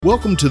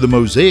Welcome to the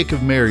Mosaic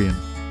of Marion,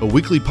 a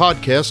weekly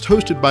podcast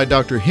hosted by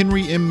Dr.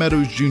 Henry M.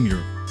 Meadows Jr.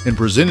 and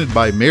presented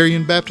by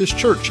Marion Baptist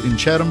Church in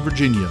Chatham,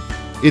 Virginia.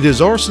 It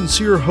is our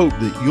sincere hope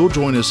that you'll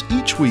join us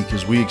each week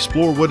as we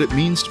explore what it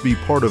means to be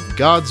part of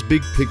God's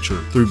big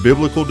picture through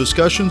biblical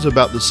discussions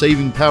about the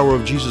saving power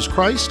of Jesus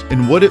Christ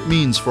and what it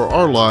means for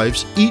our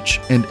lives each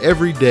and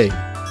every day,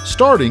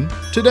 starting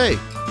today.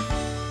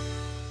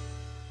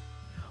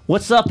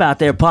 What's up out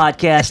there,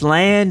 podcast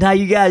land? How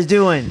you guys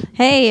doing?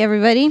 Hey,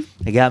 everybody.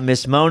 I got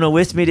Miss Mona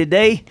with me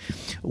today.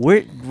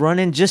 We're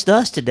running just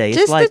us today.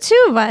 Just like the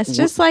two of us,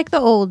 just like the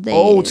old days.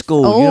 Old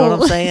school, you know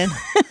what I'm saying?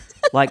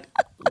 Like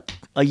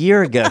a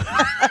year ago.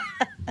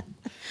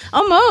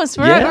 Almost.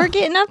 We're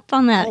getting up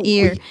on that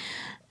year.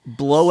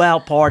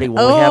 Blowout party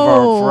when we have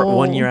our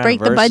 1 year anniversary.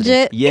 Break the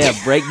budget. Yeah,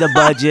 break the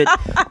budget.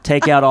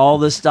 Take out all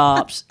the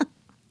stops,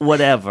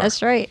 whatever.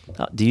 That's right.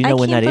 Do you know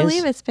when that is? I can't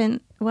believe it's been,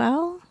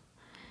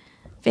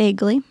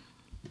 vaguely.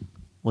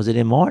 Was it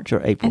in March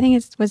or April? I think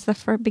it was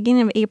the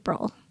beginning of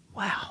April.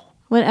 Wow.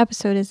 What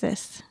episode is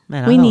this?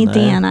 Man, we need know.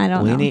 Dan. I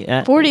don't know. Need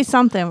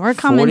 40-something. We're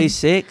coming.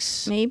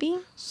 46? Maybe.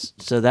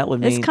 So that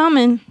would mean... It's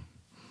coming.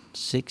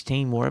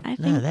 16 more?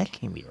 No, that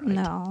can't be right.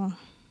 No.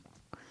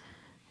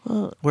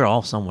 Well, we're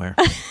all somewhere.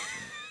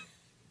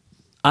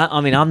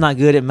 I mean, I'm not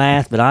good at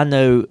math, but I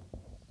know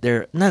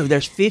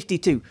there's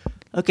 52.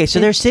 Okay, so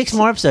there's 6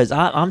 more episodes.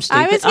 I'm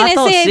stupid. I was going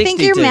to say, 62. I think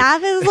your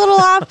math is a little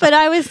off, but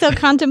I was still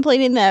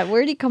contemplating that.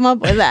 Where did he come up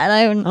with that?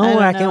 I don't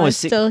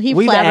know.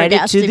 We've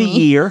added to the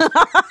year,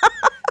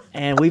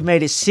 and we've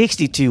made it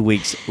 62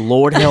 weeks.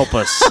 Lord help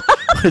us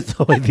with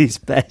the way these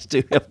past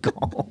 2 have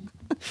gone.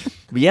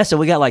 But yeah, so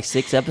we got like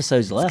 6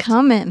 episodes left. It's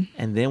coming.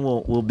 And then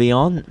we'll be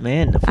on,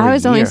 man, for I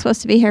was a year. only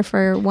supposed to be here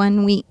for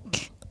 1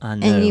 week. I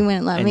know. And you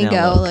wouldn't let me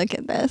go. Look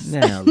at this.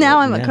 Now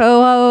I'm a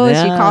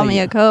co-host. You call me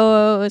a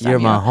co-host. You're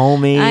my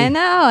homie. I know.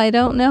 I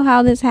don't know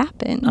how this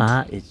happened.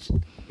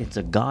 It's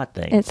a God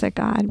thing. It's a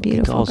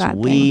beautiful God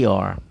thing. Because we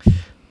are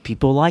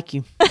people like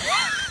you.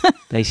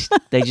 They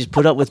just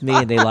put up with me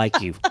and they like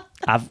you.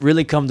 I've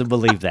really come to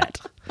believe that.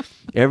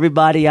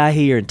 Everybody I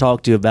hear and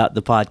talk to about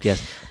the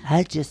podcast,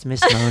 I just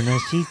miss Mona.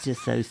 She's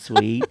just so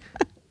sweet.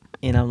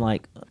 And I'm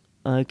like,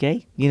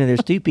 okay.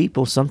 There's 2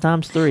 people,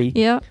 sometimes 3.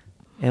 Yep.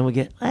 And we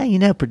get,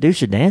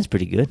 producer Dan's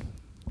pretty good.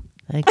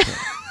 Okay.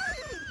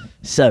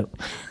 So.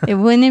 It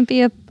wouldn't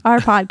be our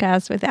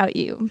podcast without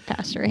you,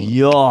 Pastor Hank.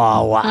 Yeah,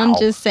 wow. I'm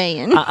just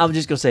saying. I'm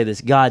just going to say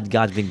this. God's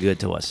been good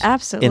to us.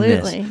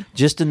 Absolutely.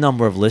 Just the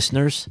number of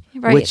listeners,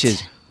 right. Which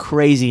is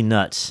crazy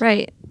nuts.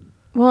 Right.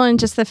 Well, and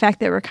just the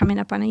fact that we're coming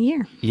up on a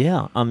year.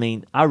 Yeah. I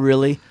mean, I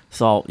really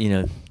thought,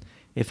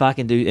 if I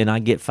can do, and I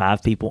get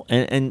 5 people,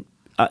 and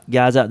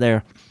guys out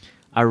there,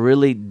 I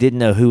really didn't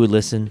know who would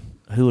listen,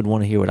 who would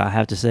want to hear what I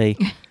have to say.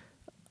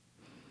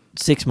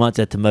 6 months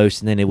at the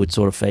most, and then it would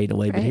sort of fade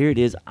away. Right. But here it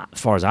is.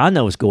 As far as I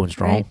know, it's going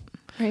strong.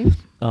 Right.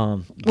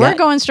 We're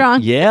going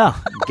strong. Yeah.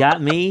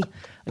 Got me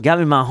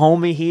my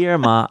homie here,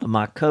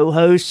 my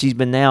co-host. She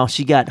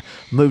got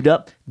moved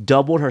up,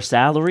 doubled her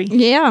salary.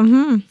 Yeah.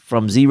 Mm-hmm.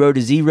 From 0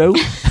 to 0.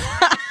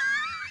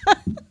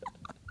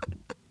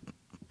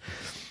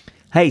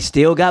 Hey,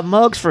 still got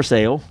mugs for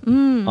sale.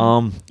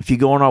 If you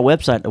go on our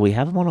website, do we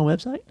have them on our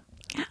website?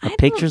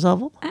 Pictures of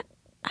them?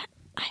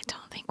 I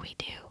don't think we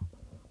do.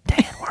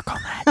 Dan, work on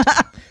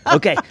that.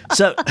 Okay,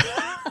 so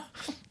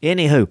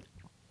anywho,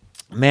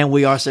 man,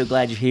 we are so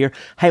glad you're here.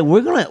 Hey,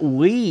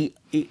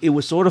 it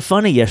was sort of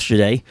funny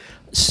yesterday.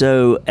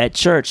 So at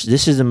church,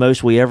 this is the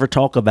most we ever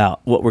talk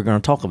about what we're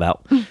going to talk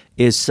about.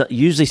 Is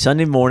usually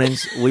Sunday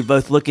mornings, we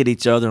both look at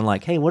each other and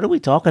like, hey, what are we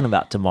talking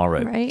about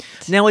tomorrow? Right.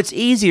 Now, it's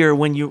easier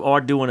when you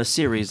are doing a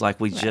series like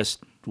we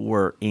just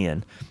were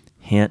in.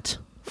 Hint,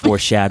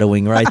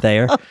 foreshadowing right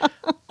there.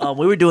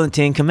 We were doing the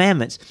 10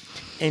 Commandments.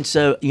 And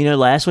so,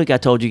 last week I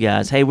told you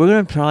guys, hey, we're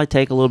going to probably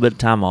take a little bit of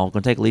time off. We're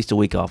going to take at least a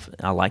week off.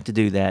 I like to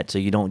do that so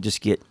you don't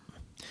just get,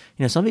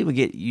 some people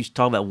get used to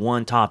talking about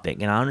one topic.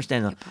 And I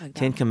understand the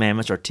 10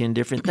 Commandments are 10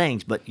 different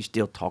things, but you're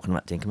still talking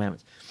about 10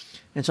 Commandments.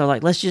 And so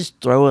let's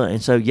just throw it.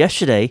 And so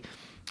yesterday,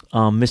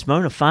 Miss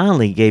Mona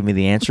finally gave me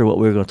the answer of what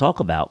we were going to talk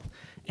about.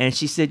 And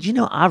she said,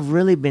 I've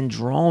really been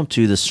drawn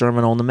to the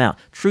Sermon on the Mount.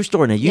 True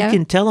story. Now, you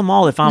can tell them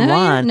all if I'm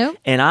lying. Nope.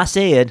 And I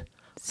said,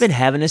 I've been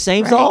having the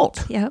same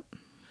thought. Yep.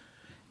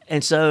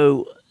 And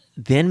so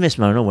then Miss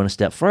Mona went a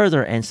step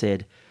further and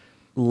said,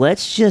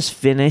 let's just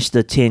finish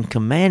the 10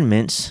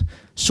 Commandments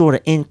sort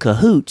of in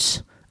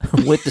cahoots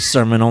with the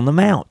Sermon on the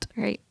Mount.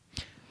 Right.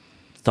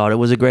 Thought it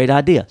was a great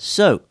idea.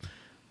 So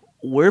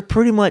we're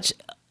pretty much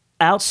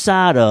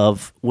outside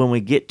of when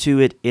we get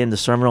to it in the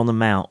Sermon on the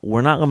Mount.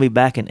 We're not going to be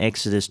back in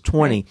Exodus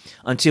 20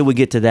 until we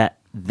get to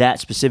that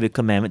specific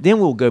commandment.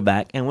 Then we'll go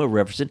back and we'll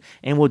reference it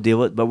and we'll deal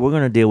with it, but we're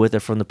going to deal with it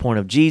from the point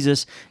of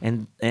Jesus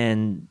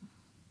and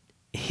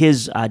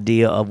his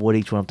idea of what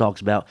each one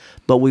talks about,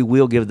 but we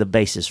will give the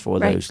basis for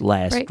those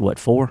last,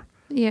 4?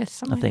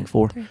 Yes. I think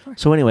 4. 3 or 4.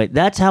 So anyway,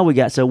 that's how we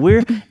got.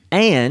 So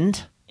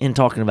and in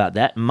talking about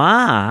that,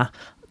 my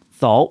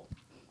thought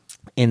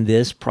in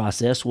this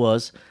process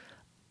was,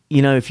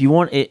 if you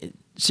want it,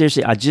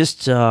 seriously, I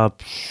just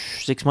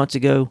 6 months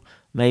ago,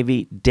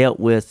 maybe dealt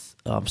with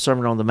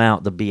Sermon on the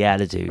Mount, the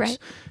Beatitudes. Right.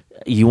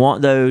 You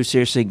want those,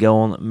 seriously, go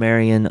on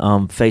Marian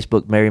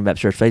Facebook, Marian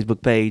Baptist Church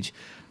Facebook page.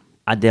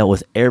 I dealt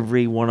with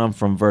every one of them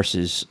from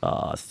verses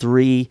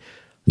 3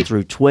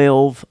 through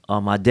 12.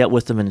 I dealt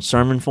with them in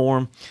sermon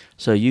form,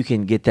 so you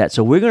can get that.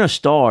 So we're going to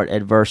start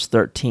at verse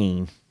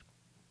 13,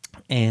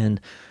 and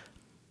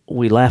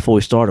we laugh when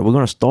we started. We're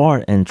going to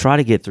start and try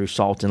to get through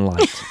salt and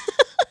light.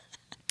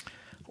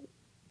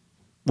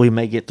 We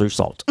may get through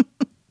salt.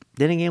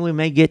 Then again, we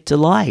may get to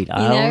light.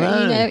 I don't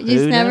know. You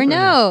just never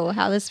know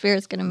how the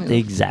Spirit's going to move.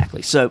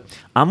 Exactly. So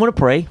I'm going to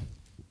pray,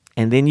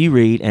 and then you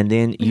read, and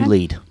then you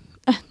lead.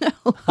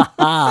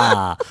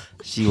 No.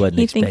 She wasn't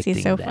he expecting thinks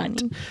he's so that.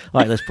 funny.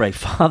 All right, let's pray.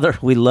 Father,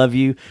 we love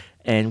you,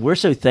 and we're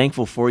so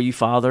thankful for you,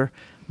 Father.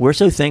 We're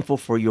so thankful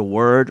for your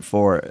word,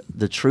 for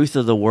the truth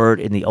of the word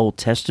in the Old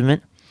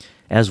Testament,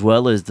 as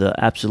well as the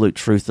absolute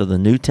truth of the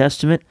New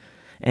Testament,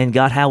 and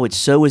God, how it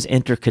so is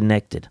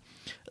interconnected.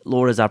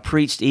 Lord, as I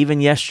preached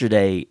even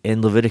yesterday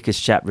in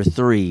Leviticus chapter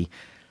 3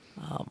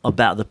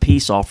 about the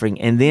peace offering,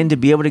 and then to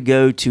be able to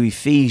go to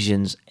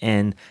Ephesians,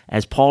 and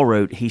as Paul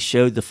wrote, he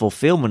showed the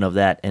fulfillment of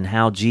that and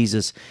how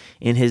Jesus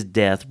in his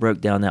death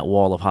broke down that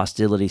wall of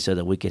hostility so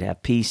that we could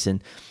have peace.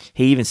 And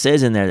he even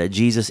says in there that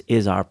Jesus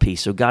is our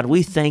peace. So God,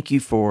 we thank you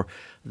for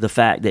the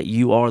fact that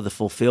you are the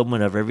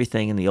fulfillment of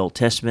everything in the Old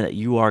Testament, that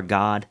you are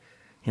God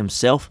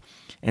himself.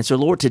 And so,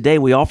 Lord, today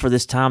we offer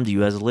this time to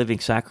you as a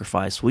living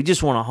sacrifice. We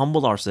just want to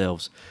humble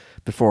ourselves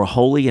before a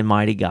holy and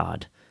mighty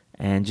God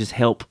and just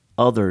help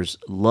others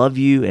love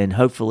you and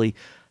hopefully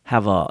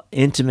have an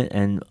intimate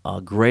and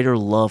a greater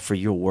love for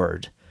your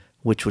word,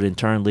 which would in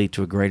turn lead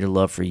to a greater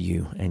love for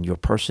you and your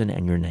person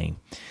and your name.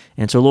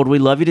 And so, Lord, we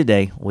love you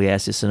today. We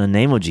ask this in the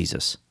name of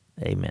Jesus.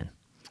 Amen.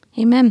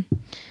 Amen.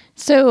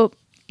 So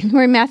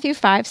we're in Matthew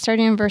 5,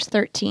 starting in verse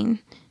 13.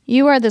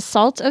 You are the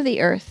salt of the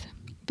earth.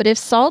 But if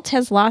salt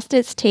has lost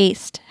its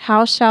taste,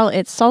 how shall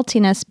its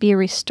saltiness be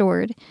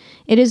restored?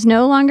 It is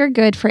no longer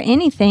good for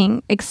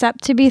anything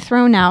except to be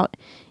thrown out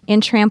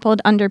and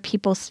trampled under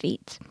people's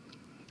feet.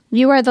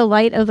 You are the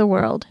light of the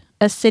world.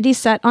 A city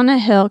set on a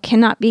hill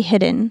cannot be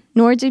hidden,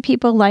 nor do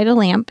people light a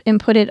lamp and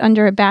put it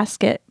under a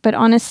basket, but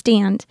on a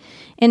stand,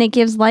 and it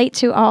gives light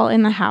to all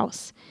in the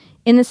house.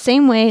 In the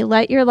same way,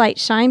 let your light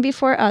shine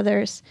before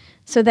others,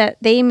 so that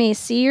they may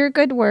see your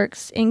good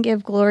works and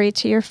give glory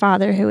to your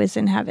Father who is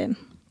in heaven.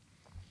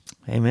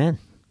 Amen.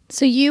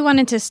 So you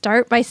wanted to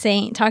start by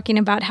talking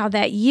about how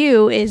that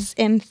you is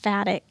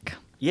emphatic.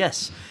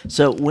 Yes.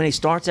 So when he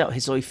starts out,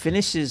 so he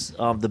finishes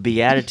the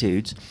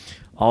Beatitudes,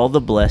 all the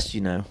blessed,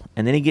 and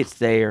then he gets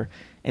there,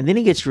 and then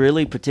he gets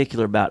really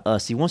particular about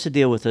us. He wants to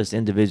deal with us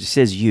individually. He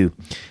says you.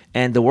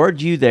 And the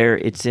word you there,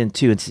 it's in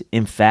two. It's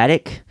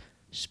emphatic,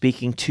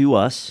 speaking to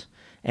us,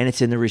 and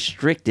it's in the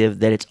restrictive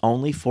that it's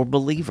only for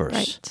believers.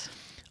 Right.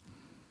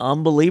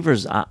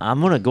 Unbelievers, I'm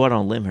going to go out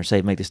on a limb here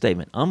and make the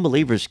statement.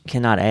 Unbelievers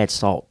cannot add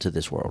salt to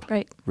this world.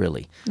 Right.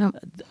 Really. No.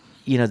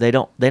 They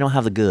don't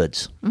have the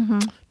goods,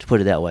 to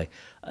put it that way.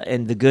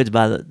 And the goods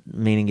by the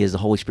meaning is the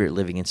Holy Spirit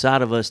living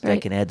inside of us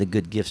that can add the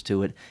good gifts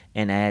to it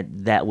and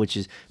add that which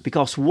is,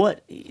 because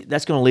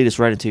that's going to lead us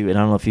right into, and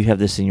I don't know if you have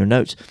this in your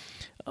notes,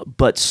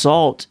 but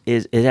salt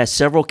it has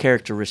several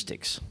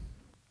characteristics.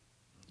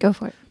 Go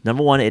for it.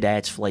 Number one, it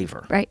adds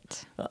flavor.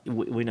 Right.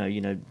 We know,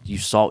 you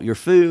salt your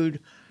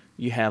food.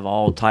 You have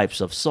all types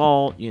of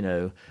salt,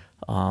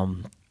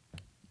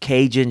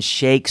 Cajun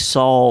shake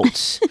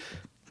salts.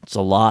 It's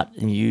a lot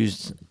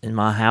used in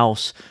my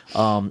house.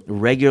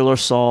 Regular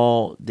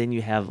salt. Then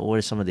you have, what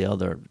are some of the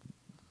other?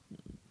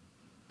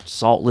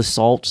 Saltless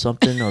salt,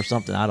 something or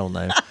something. I don't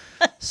know.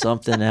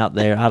 Something out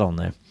there. I don't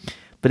know.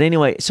 But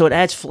anyway, so it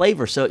adds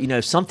flavor. So,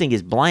 if something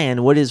is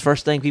bland, what is the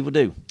first thing people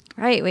do?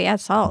 Right. We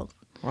add salt.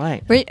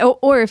 Right.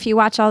 Or if you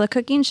watch all the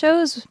cooking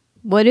shows,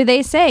 what do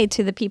they say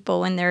to the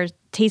people when they're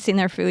tasting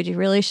their food? You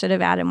really should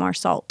have added more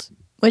salt.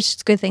 Which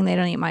is a good thing they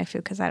don't eat my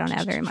food because I don't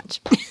add very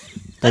much.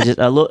 They just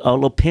a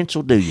little pinch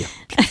will do you.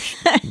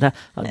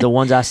 The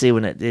ones I see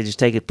when they just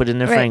take it, put it in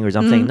their fingers.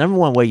 I'm thinking, number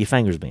one, where your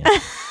fingers been?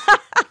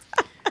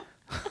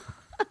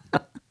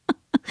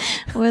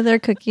 Well, they're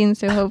cooking,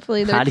 so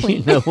hopefully they're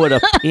clean. How do you know what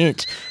a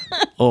pinch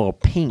or a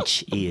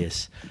pinch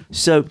is?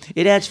 So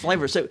it adds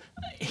flavor. So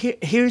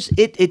here's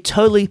it.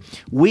 Totally,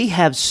 we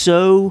have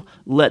so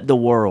let the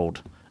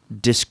world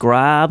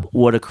describe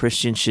what a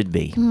Christian should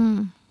be.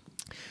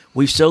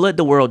 We've so let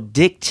the world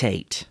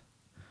dictate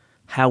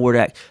how we're to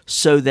act,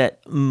 so that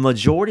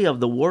majority of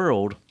the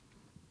world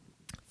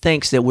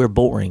thinks that we're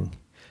boring,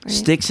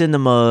 sticks in the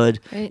mud.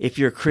 Right. If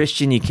you're a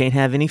Christian, you can't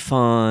have any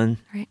fun.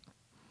 Right.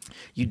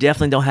 You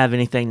definitely don't have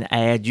anything to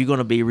add. You're going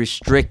to be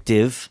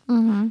restrictive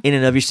in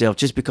and of yourself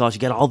just because you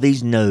got all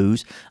these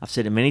no's. I've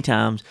said it many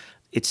times.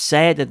 It's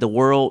sad that the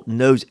world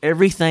knows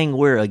everything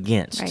we're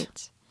against.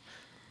 Right.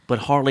 But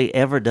hardly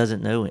ever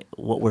doesn't know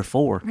what we're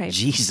for,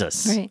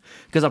 Jesus. Right.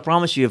 Because I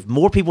promise you, if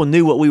more people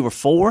knew what we were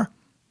for,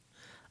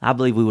 I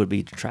believe we would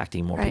be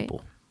attracting more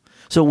people.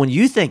 So when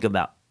you think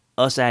about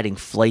us adding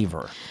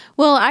flavor.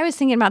 Well, I was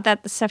thinking about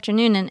that this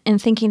afternoon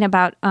and thinking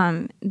about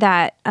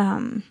that,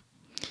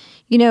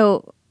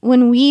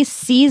 when we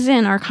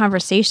season our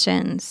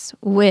conversations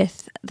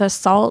with the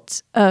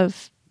salt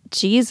of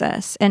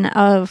Jesus and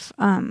of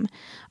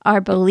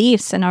our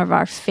beliefs and of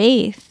our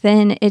faith,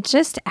 then it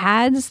just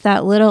adds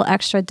that little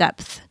extra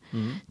depth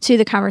to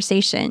the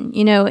conversation.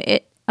 You know,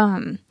 it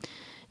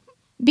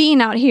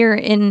being out here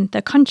in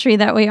the country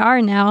that we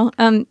are now.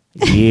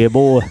 Yeah,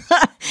 boy.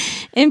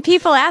 And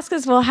people ask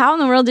us, well, how in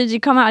the world did you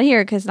come out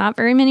here? Because not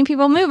very many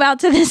people move out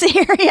to this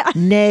area.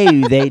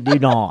 No, they do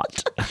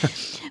not.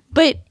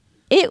 But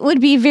it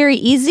would be very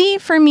easy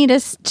for me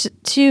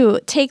to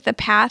take the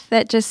path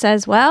that just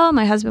says, well,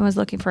 my husband was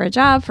looking for a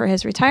job for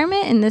his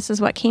retirement, and this is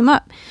what came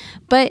up.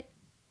 But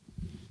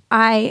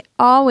I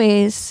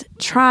always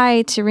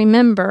try to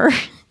remember,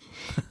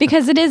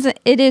 because it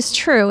is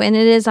true, and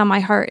it is on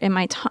my heart and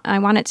my tongue. I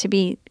want it to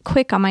be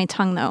quick on my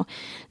tongue, though,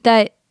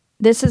 that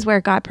this is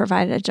where God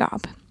provided a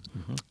job.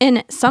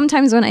 And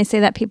sometimes when I say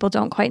that, people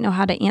don't quite know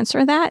how to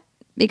answer that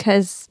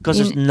because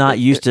it's not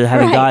used to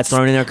having God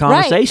thrown in their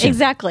conversation. Right,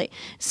 exactly.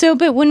 So,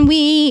 but when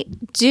we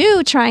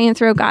do try and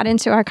throw God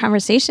into our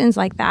conversations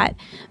like that,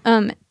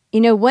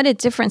 what a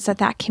difference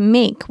that can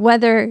make.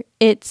 Whether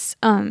it's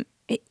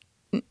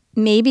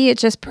maybe it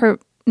just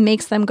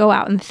makes them go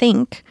out and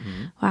think,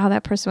 wow,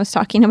 that person was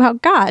talking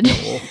about God.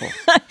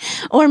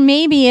 Or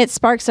maybe it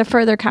sparks a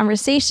further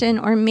conversation,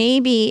 or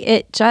maybe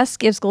it just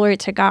gives glory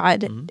to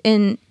God.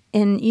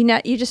 And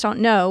you just don't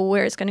know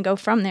where it's going to go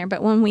from there.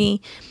 But when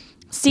we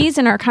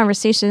season our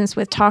conversations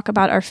with talk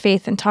about our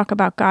faith and talk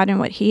about God and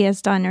what He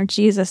has done, or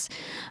Jesus,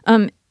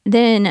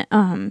 then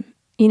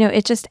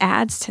it just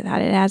adds to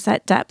that. It adds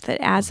that depth.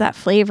 It adds that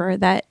flavor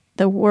that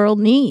the world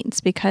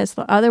needs, because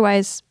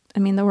otherwise,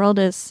 the world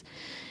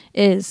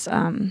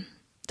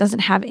doesn't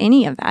have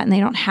any of that, and they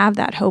don't have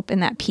that hope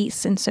and that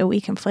peace. And so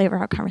we can flavor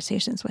our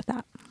conversations with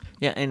that.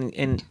 Yeah,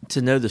 and to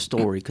know the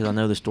story, because I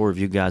know the story of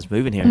you guys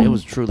moving here, it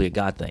was truly a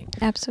God thing.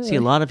 Absolutely. See,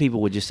 a lot of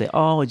people would just say,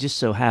 oh, it just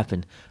so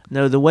happened.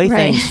 No, the way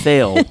things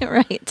fell,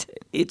 right.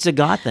 It's a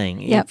God thing.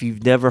 Yep. If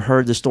you've never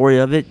heard the story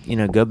of it,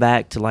 go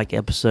back to like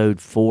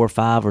episode 4,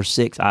 5, or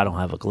 6. I don't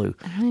have a clue.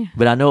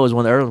 But I know it was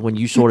one of the early when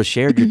you sort of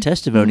shared your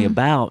testimony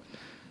about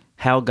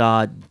how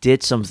God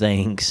did some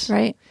things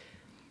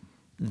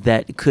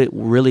that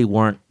really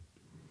weren't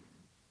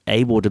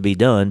able to be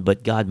done,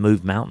 but God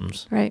moved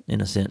mountains,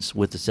 in a sense,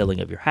 with the selling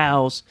of your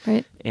house,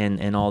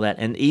 and all that,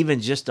 and even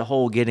just the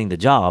whole getting the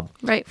job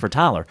for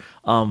Tyler.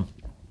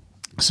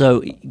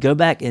 So go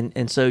back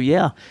and so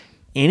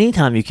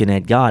anytime you can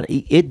add God,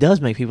 it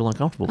does make people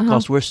uncomfortable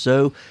because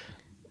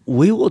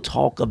we will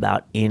talk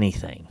about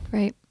anything,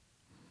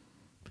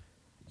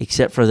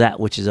 except for that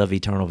which is of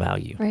eternal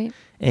value,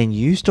 and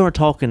you start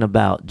talking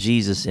about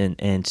Jesus,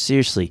 and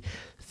seriously,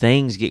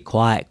 things get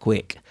quiet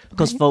quick.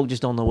 Because folk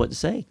just don't know what to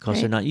say because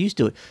they're not used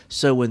to it.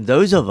 So when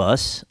those of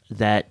us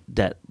that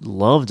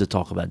love to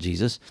talk about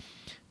Jesus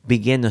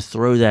begin to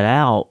throw that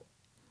out,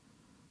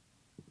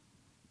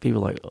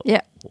 people are like,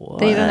 what?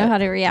 They don't know how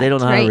to react. They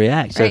don't know how to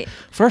react. So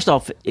first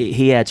off,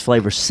 he adds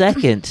flavor.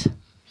 Second,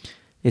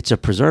 it's a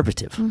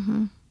preservative.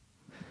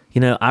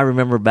 I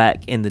remember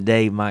back in the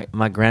day,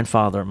 my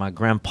grandfather, my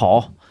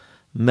grandpa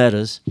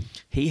Meadows,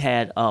 he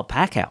had a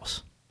pack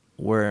house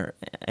in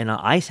an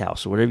ice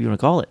house or whatever you want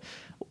to call it,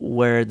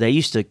 where they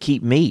used to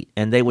keep meat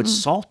and they would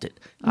salt it.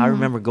 I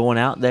remember going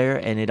out there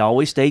and it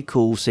always stayed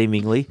cool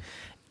seemingly.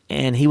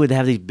 And he would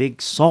have these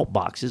big salt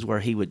boxes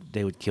where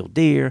they would kill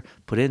deer,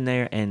 put in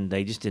there, and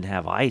they just didn't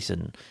have ice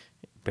and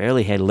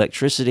barely had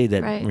electricity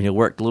that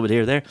worked a little bit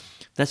here or there.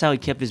 That's how he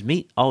kept his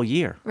meat all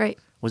year.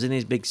 Was in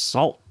these big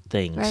salt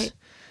things.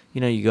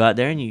 You go out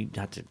there and you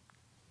have to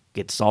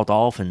get the salt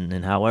off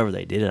and however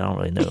they did it, I don't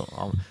really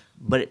know.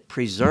 But it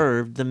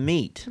preserved the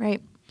meat.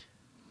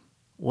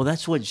 Well,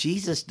 that's what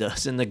Jesus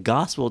does and the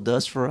gospel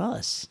does for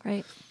us.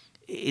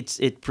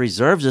 It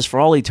preserves us for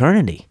all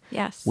eternity.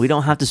 Yes. We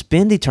don't have to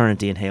spend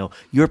eternity in hell.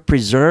 You're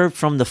preserved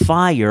from the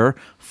fire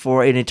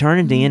for an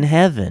eternity in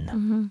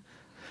heaven.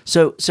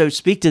 So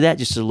speak to that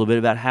just a little bit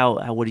about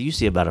how what do you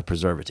see about a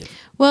preservative?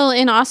 Well,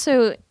 and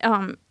also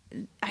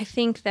I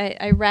think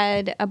that I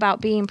read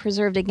about being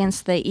preserved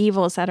against the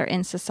evils that are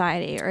in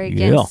society, or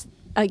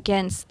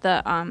against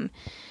the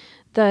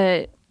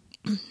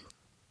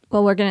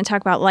well, we're going to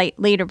talk about light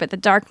later, but the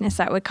darkness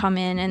that would come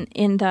in, and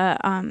in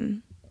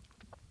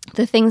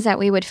the things that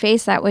we would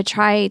face that would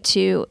try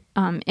to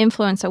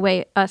influence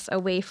us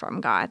away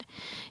from God.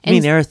 You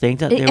mean ever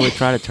think that they would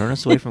try to turn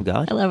us away from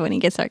God? I love when he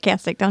gets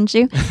sarcastic, don't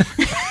you?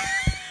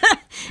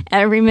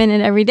 Every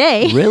minute, every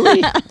day.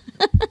 Really?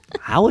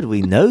 How would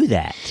we know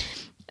that?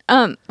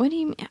 What do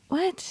you mean?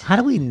 What? How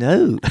do we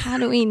know? How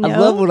do we know? I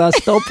love when I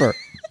stop her.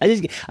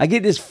 I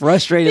get this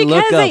frustrated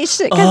look up.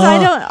 Because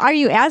I don't. Are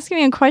you asking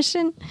me a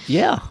question?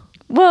 Yeah.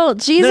 Well,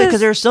 Jesus. No, because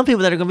there are some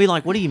people that are going to be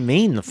like, "What do you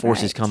mean the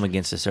forces come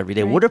against us every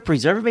day? Would have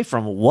preserved me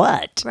from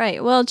what?"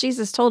 Right. Well,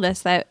 Jesus told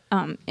us that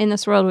in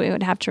this world we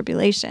would have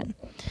tribulation,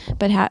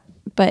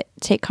 but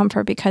take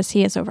comfort because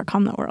He has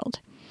overcome the world.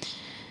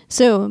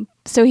 So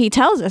He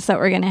tells us that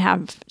we're going to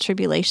have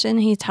tribulation.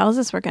 He tells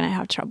us we're going to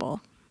have trouble.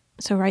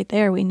 So right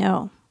there, we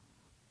know.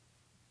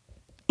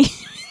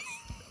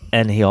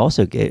 And He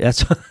also gave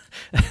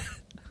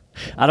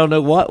I don't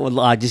know what. Well,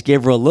 I just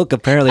gave her a look.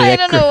 Apparently, I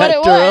that don't know what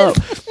it cracked her was.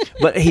 up.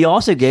 But he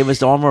also gave us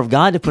the armor of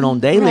God to put on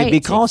daily Right,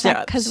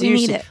 because we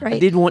need it, right? I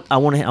did want. I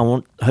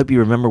hope you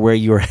remember where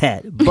you were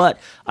at. But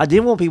I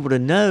did want people to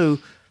know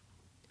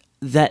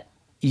that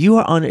you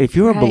are under. If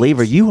you're a Right.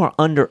 believer, you are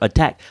under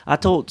attack. I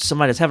told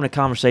somebody I was having a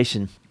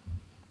conversation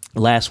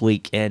last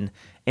week, and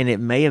it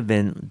may have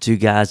been two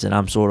guys that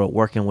I'm sort of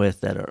working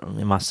with that are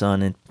my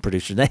son and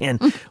producer Dan.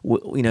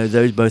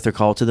 Those both are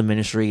called to the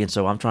ministry, and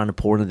so I'm trying to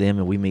pour into them,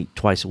 and we meet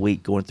twice a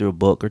week, going through a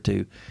book or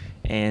two,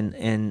 and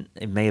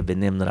it may have been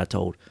them that I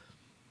told.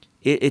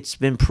 It's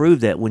been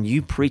proved that when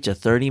you preach a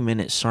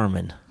 30-minute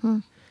sermon,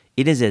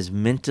 it is as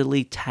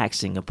mentally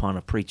taxing upon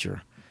a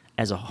preacher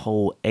as a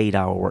whole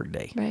 8-hour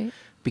workday. Right.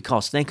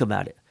 Because think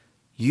about it,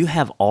 you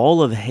have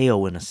all of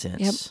hell in a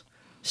sense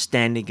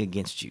standing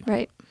against you.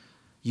 Right.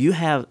 You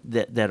have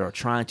that are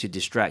trying to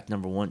distract,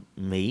 number one,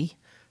 me,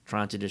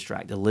 trying to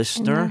distract the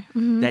listener,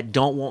 that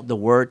don't want the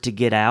word to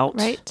get out.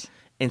 Right.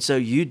 And so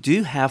you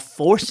do have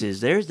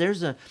forces.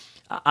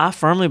 I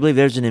firmly believe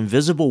there's an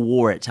invisible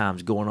war at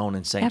times going on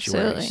in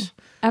sanctuaries.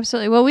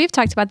 Absolutely. Well, we've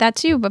talked about that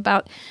too,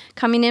 about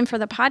coming in for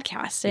the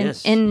podcast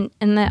and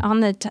Yes.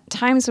 on the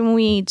times when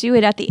we do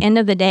it at the end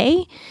of the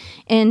day,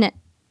 and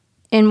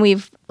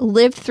we've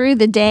lived through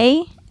the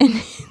day, and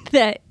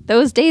that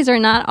those days are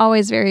not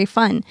always very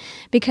fun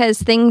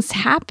because things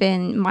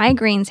happen,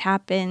 migraines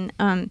happen,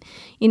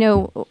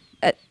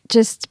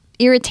 just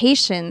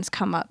irritations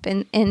come up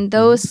and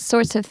those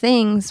sorts of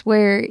things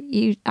where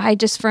I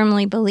just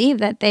firmly believe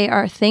that they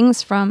are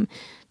things from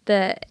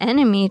the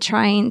enemy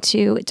trying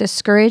to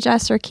discourage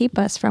us or keep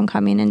us from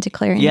coming and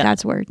declaring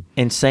God's word.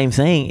 And same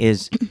thing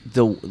is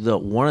the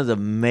one of the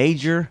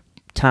major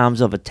times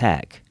of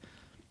attack,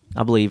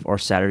 I believe, are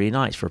Saturday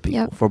nights for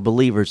people, for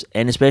believers,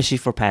 and especially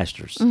for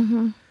pastors.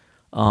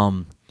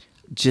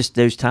 Just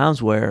those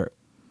times where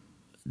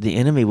the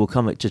enemy will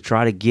come to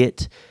try to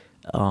get,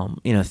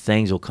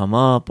 things will come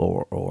up,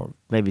 or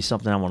maybe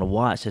something I want to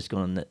watch that's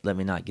going to let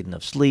me not get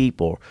enough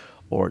sleep, or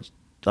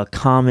a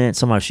comment.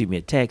 Somebody shoot me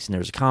a text, and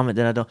there's a comment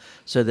that I don't,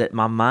 so that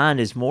my mind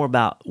is more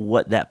about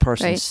what that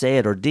person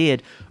said or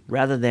did,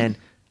 rather than,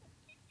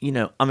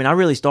 I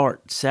really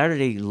start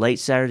late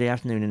Saturday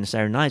afternoon into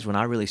Saturday nights when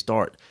I really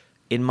start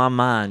in my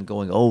mind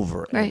going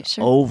over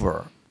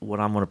over what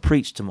I'm going to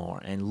preach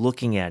tomorrow and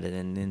looking at it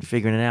and then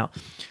figuring it out.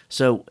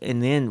 So,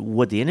 and then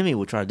what the enemy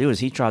will try to do is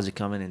he tries to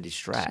come in and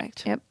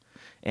distract. Yep.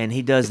 And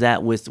he does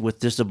that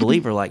with just a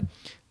believer, like,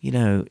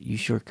 you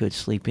sure could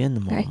sleep in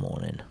tomorrow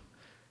morning.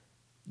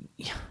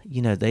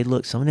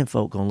 Some of them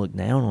folk going to look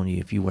down on you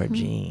if you wear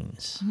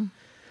jeans.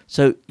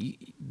 So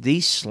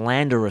these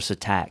slanderous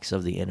attacks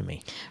of the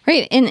enemy.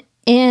 Right.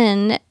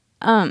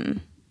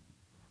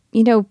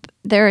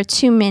 There are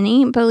too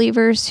many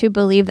believers who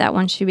believe that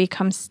once you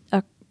become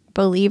a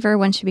believer,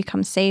 once you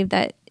become saved,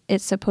 that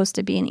it's supposed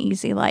to be an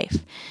easy life.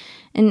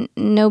 And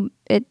no,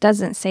 it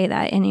doesn't say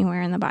that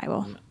anywhere in the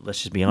Bible. Let's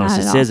just be honest.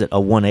 It says it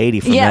a 180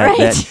 from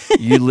that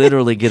you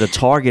literally get a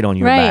target on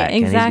your back.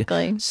 Right,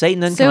 exactly. Satan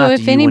doesn't come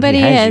after you when he has you. So if anybody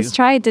has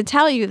tried to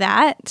tell you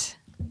that, it's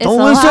Don't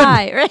a listen.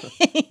 lie, right?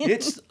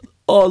 It's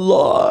a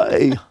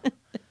lie.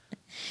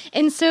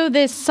 And so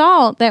this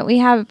salt that we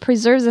have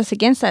preserves us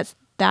against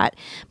that,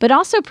 but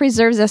also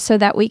preserves us so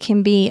that we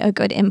can be a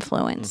good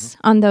influence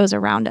on those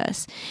around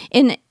us.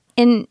 And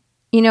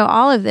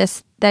all of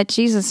this that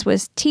Jesus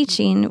was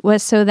teaching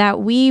was so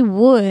that we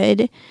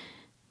would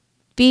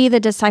be the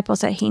disciples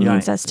that he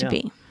needs us to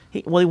be.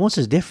 He wants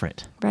us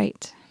different.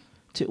 Right.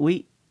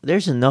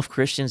 There's enough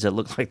Christians that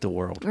look like the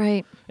world.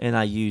 Right. And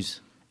I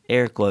use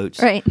air quotes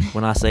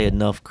when I say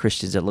enough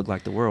Christians that look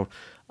like the world.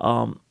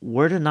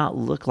 We're to not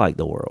look like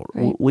the world.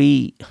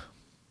 Right.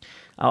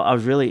 I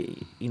was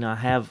really, I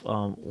have,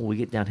 when we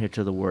get down here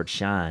to the word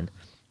shine,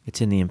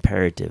 it's in the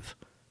imperative.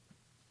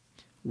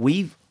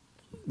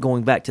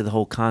 Going back to the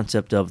whole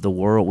concept of the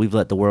world, we've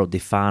let the world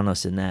define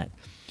us in that.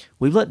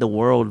 We've let the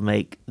world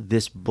make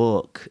this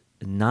book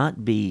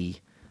not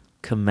be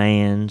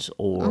commands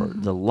or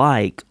the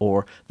like,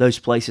 or those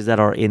places that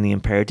are in the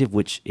imperative,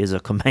 which is a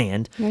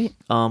command. Right.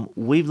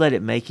 We've let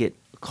it make it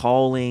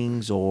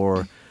callings,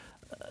 or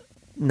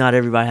not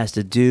everybody has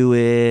to do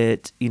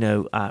it.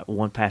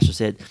 One pastor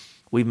said,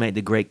 we made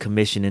the Great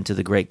Commission into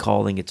the Great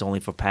Calling. It's only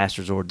for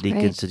pastors or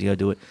deacons to go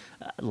do it.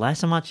 Last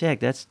time I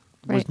checked, that's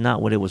was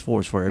not what it was for.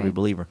 It's for every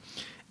believer.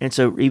 And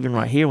so even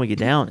right here, when we get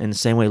down, in the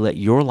same way, let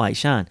your light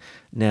shine.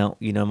 Now,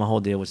 my whole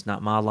deal was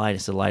not my light.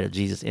 It's the light of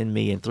Jesus in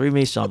me and through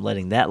me, so I'm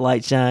letting that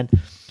light shine.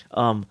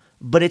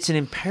 But it's an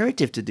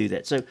imperative to do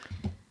that. So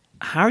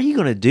how are you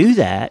going to do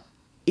that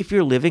if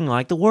you're living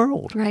like the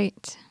world?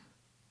 Right.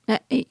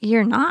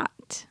 You're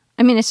not.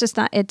 I mean, it's just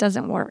not, it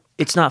doesn't work.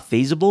 It's not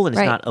feasible, and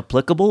it's not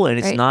applicable, and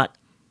it's not,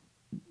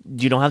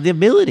 you don't have the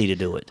ability to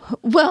do it.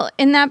 Well,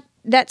 and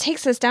that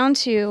takes us down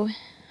to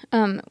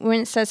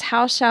when it says,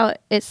 how shall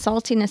its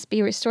saltiness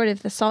be restored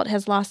if the salt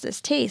has lost its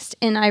taste?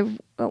 And I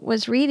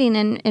was reading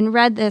and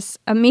read this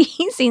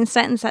amazing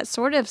sentence that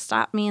sort of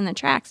stopped me in the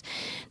tracks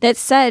that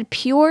said,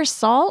 pure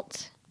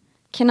salt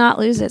cannot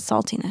lose its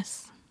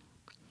saltiness.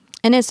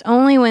 And it's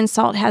only when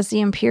salt has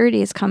the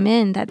impurities come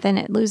in that then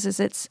it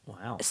loses its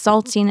Wow.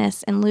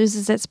 saltiness and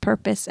loses its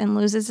purpose and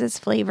loses its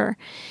flavor.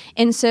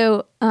 And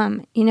so,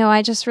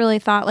 I just really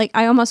thought, like,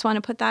 I almost want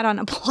to put that on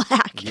a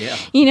plaque, Yeah.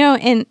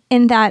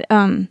 and that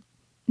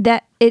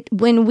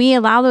when we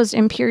allow those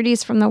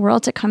impurities from the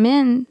world to come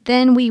in,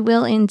 then we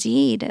will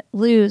indeed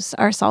lose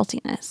our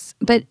saltiness.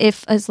 But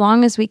as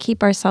long as we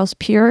keep ourselves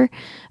pure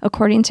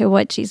according to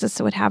what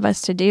Jesus would have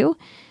us to do,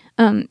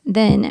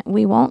 then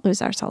we won't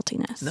lose our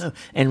saltiness. No,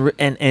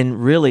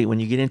 and really, when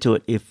you get into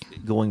it, if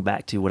going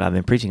back to what I've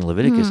been preaching in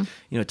Leviticus,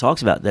 it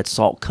talks about that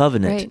salt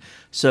covenant. Right.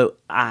 So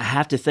I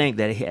have to think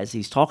that as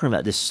he's talking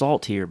about this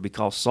salt here,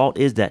 because salt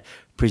is that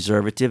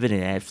preservative and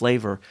it adds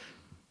flavor,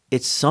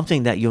 it's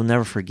something that you'll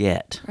never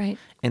forget. Right.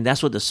 And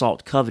that's what the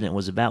salt covenant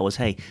was about, was,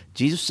 hey,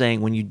 Jesus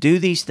saying, when you do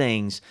these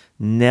things,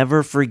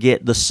 never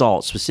forget the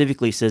salt.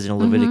 Specifically, it says in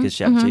Leviticus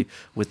chapter 2,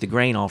 with the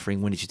grain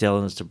offering, when he's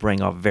telling us to bring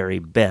our very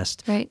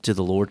best Right. to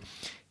the Lord.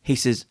 He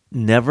says,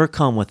 never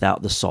come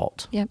without the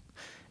salt. Yep.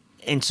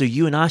 And so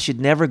you and I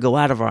should never go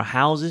out of our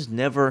houses,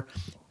 never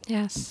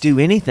Yes. do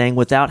anything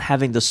without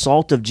having the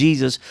salt of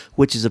Jesus,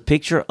 which is a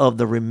picture of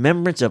the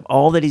remembrance of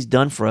all that he's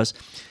done for us.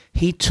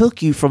 He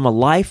took you from a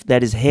life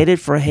that is headed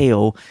for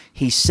hell.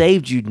 He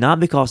saved you not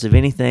because of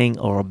anything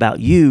or about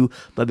you,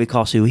 but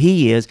because who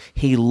he is.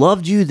 He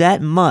loved you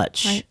that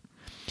much. Right.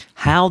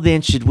 How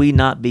then should we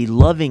not be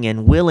loving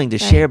and willing to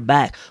share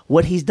back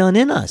what he's done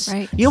in us?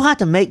 Right. You don't have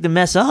to make the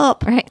mess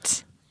up.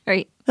 Right.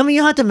 Right. I mean,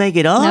 you don't have to make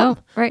it up. No.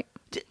 Right.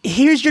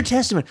 Here's your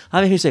testimony.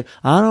 I mean, you say,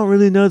 I don't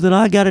really know that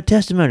I got a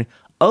testimony.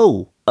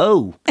 Oh,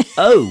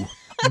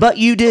 but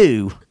you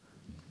do.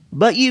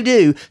 But you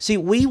do. See,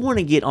 we want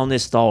to get on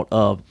this thought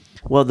of,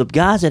 well, the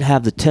guys that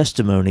have the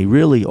testimony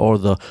really are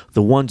the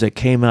ones that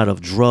came out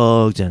of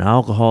drugs and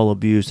alcohol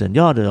abuse and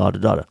yada, yada,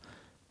 yada.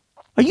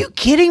 Are you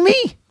kidding me?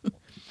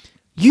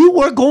 You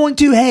were going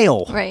to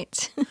hell.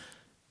 Right.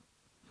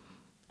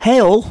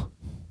 Hell.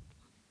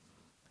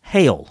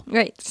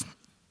 Right.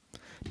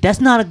 That's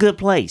not a good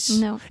place.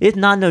 No. It's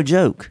not no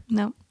joke.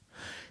 No.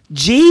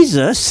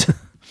 Jesus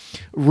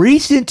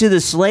reached into the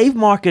slave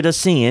market of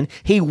sin.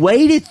 He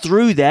waded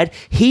through that.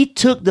 He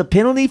took the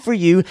penalty for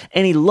you,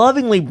 and he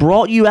lovingly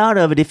brought you out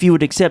of it if you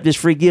would accept his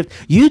free gift.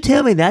 You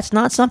tell me that's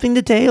not something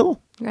to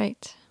tell?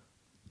 Right.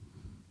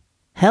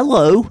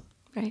 Hello.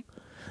 Right.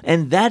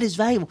 And that is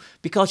valuable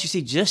because, you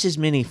see, just as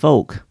many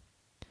folk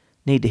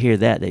need to hear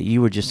that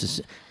you were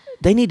just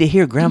they need to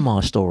hear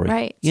grandma's story.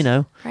 Right.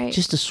 Right.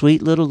 Just a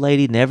sweet little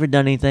lady, never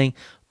done anything,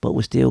 but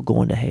was still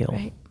going to hell.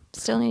 Right.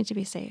 Still need to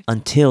be saved.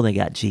 Until they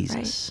got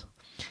Jesus.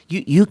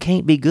 You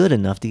can't be good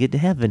enough to get to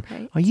heaven.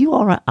 Right. Are you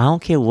all right? I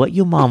don't care what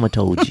your mama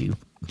told you.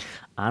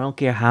 I don't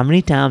care how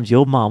many times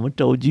your mama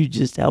told you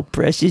just how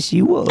precious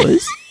you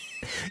was.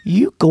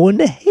 You going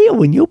to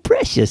hell in your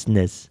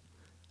preciousness.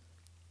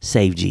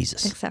 Save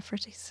Jesus. Except for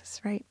Jesus,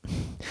 right?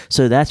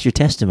 So that's your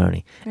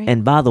testimony. Right.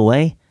 And by the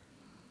way,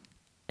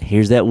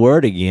 here's that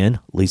word again,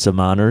 Lisa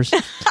Miners.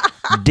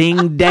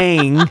 Ding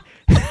dang.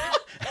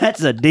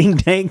 That's a ding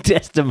dang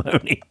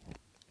testimony.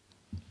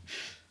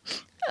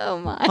 Oh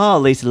my. Oh,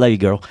 Lisa, love you,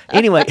 girl.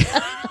 Anyway,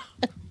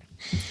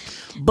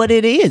 but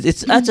it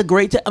is. That's a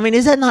great. I mean,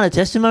 is that not a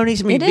testimony?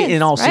 I mean, It is,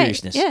 in all right.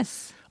 seriousness,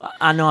 Yes.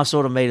 I know I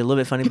sort of made it a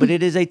little bit funny, but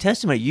it is a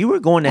testimony. You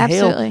were going to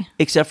hell Absolutely.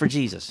 except for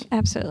Jesus.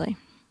 Absolutely.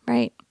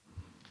 Right.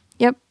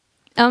 Yep.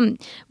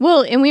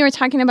 Well, and we were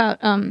talking about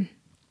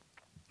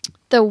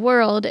the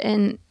world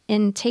and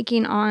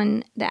taking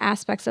on the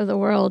aspects of the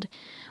world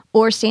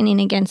or standing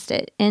against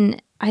it.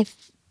 And I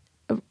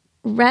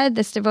read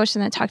this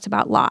devotion that talked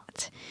about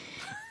Lot.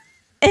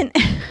 And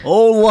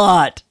Oh,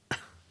 Lot.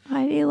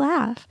 why do you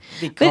laugh?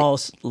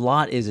 Because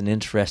Lot is an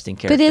interesting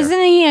character. But isn't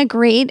he a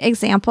great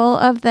example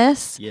of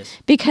this? Yes.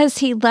 Because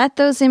he let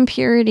those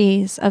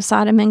impurities of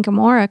Sodom and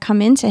Gomorrah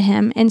come into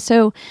him. And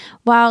so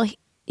while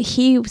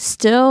he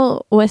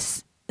still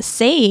was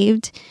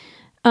saved,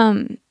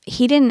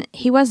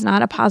 he was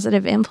not a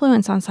positive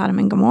influence on Sodom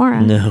and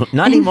Gomorrah. No,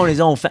 not even on his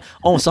own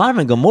on Sodom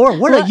and Gomorrah.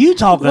 What are you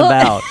talking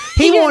about?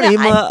 He you wanted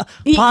know, him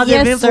a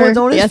positive yes, influence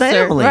sir. on his Yes, sir.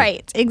 family.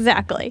 Right,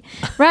 exactly.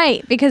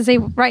 Right, because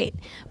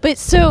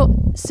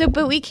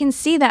but we can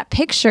see that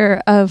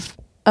picture of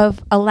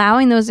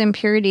allowing those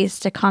impurities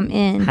to come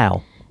in.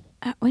 How?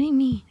 What do you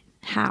mean?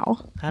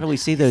 How? How do we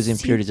see those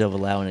impurities of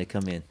allowing it to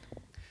come in?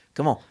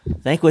 Come on,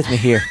 think with me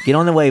here. Get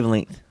on the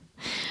wavelength.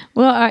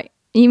 Well,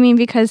 you mean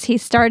because he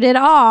started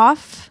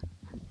off?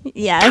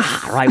 Yes.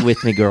 Right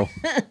with me, girl.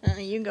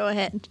 You go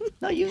ahead.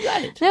 No, you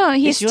got it. No,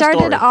 he It's your started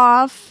story.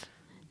 off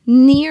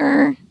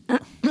near.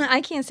 I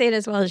can't say it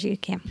as well as you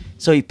can.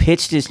 So he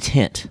pitched his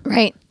tent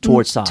Right.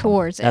 towards Sodom.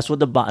 Towards it. That's what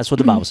the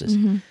Bible says.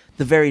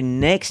 The very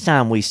next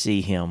time we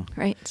see him,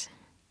 Right.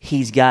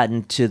 he's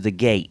gotten to the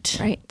gate.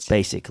 Right.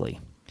 Basically,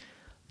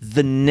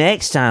 the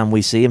next time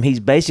we see him, he's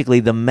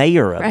basically the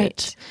mayor of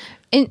Right.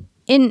 it.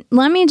 And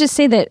let me just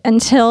say that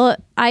until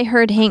I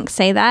heard Hank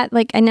say that,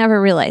 like I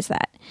never realized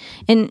that.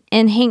 And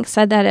Hank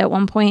said that at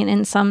one point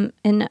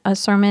in a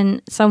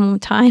sermon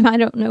sometime, I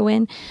don't know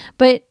when.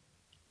 But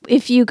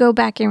if you go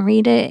back and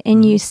read it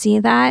and you see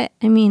that,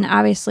 I mean,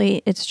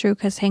 obviously it's true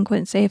because Hank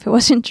wouldn't say if it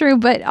wasn't true,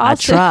 but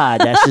also... I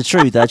tried. That's the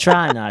truth. I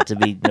try not to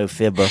be no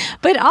fibber.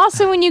 But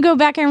also when you go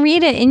back and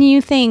read it and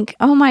you think,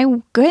 oh my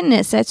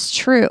goodness, that's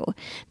true,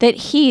 that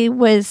he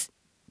was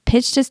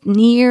pitched just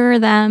near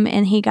them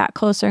and he got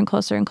closer and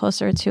closer and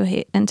closer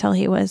to until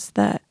he was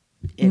the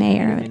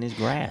mayor. In his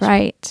grasp.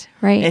 Right.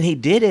 And he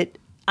did it.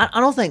 I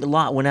don't think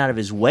Lot went out of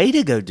his way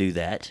to go do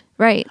that.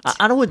 Right.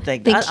 I don't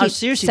think. I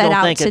seriously set don't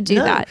out think to do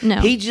that. No.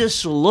 He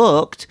just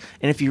looked,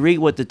 and if you read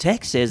what the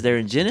text says there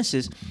in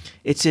Genesis,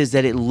 it says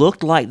that it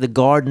looked like the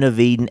Garden of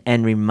Eden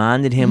and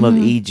reminded him of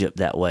Egypt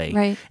that way.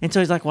 Right. And so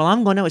he's like, "Well,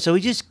 I'm going to." So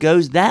he just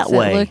goes that So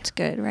way. it looked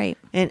good, right?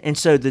 And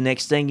so the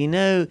next thing you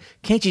know,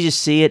 can't you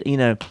just see it? You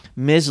know,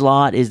 Ms.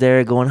 Lot is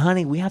there going,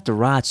 honey, we have to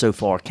ride so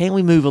far. Can't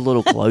we move a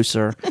little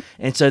closer?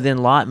 And so then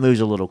Lot moves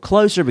a little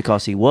closer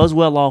because he was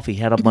well off. He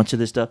had a bunch of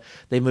this stuff.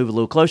 They move a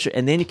little closer.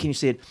 And then can you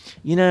see it?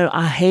 You know,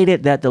 I hate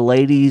it that the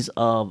ladies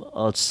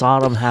of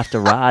Sodom have to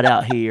ride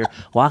out here.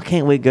 Why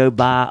can't we go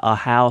buy a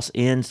house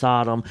in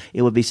Sodom?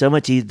 It would be so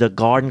much easier. The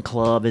garden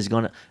club is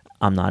going to...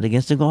 I'm not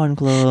against the garden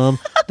club.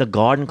 The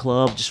garden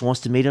club just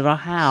wants to meet at our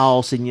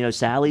house, and you know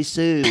Sally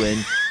Sue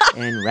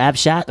and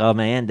Rabshakeh,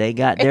 man, they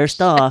got their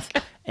stuff,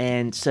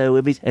 and so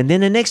it be. And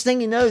then the next thing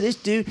you know, this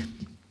dude,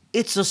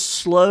 it's a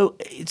slow.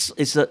 It's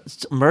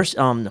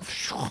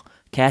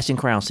Casting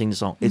Crown sing the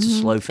song. It's a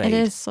slow fade. It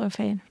is slow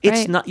fade. It's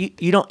right. not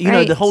you don't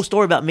know the whole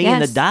story about me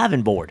and the Yes.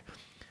 diving board.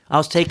 I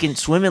was taking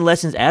swimming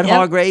lessons at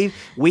Hargrave.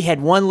 We had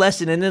one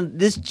lesson, and then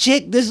this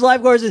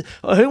lifeguard says,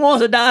 "Who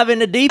wants to dive in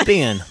the deep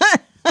end?"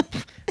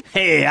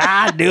 Hey,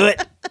 I do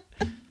it.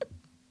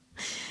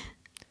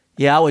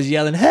 Yeah, I was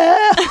yelling,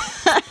 "Help!"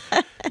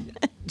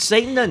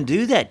 Satan doesn't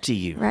do that to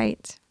you.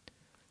 Right.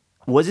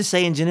 What does it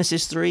say in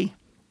Genesis 3?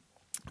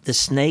 The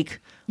snake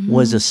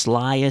was the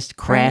slyest,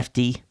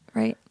 crafty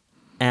Right.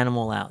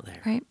 animal out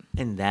there. Right.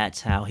 And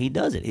that's how he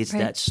does it. It's Right.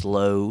 that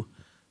slow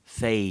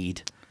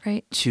fade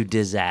Right. to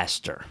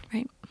disaster.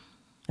 Right.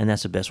 And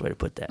that's the best way to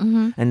put that.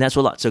 And that's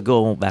what Lot. So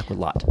go on back with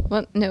Lot.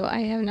 Well, no,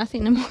 I have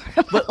nothing more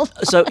about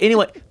But so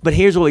anyway, but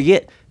here's what we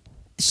get.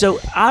 So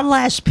our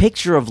last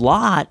picture of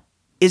Lot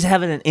is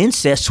having an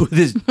incest with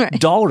his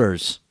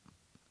daughters.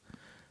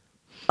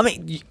 I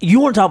mean, you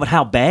want to talk about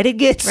how bad it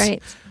gets?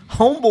 Right.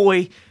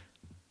 Homeboy,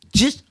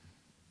 just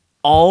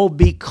all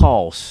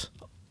because.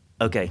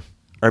 Okay,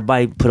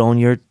 everybody put on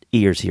your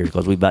ears here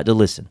because we're about to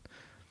listen.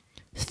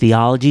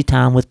 Theology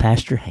time with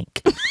Pastor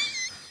Hank.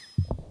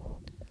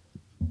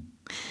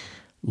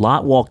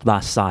 Lot walked by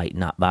sight,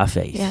 not by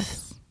faith.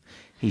 Yes.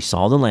 He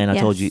saw the land. I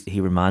told you Yes.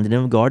 he reminded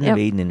him of Garden of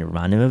Yep. Eden and it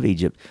reminded him of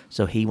Egypt.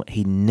 So he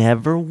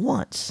never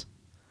once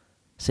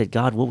said,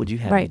 "God, what would you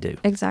have me Right. do?"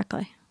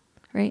 Exactly.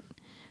 Right.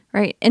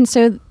 Right. And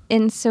so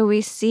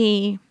we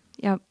see.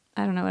 Yep.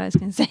 I don't know what I was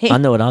going to say. I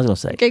know what I was going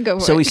to say. Okay, go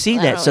for so it. we see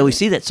I that. don't So know. we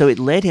see that. So it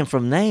led him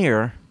from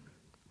there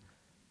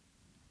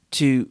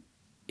to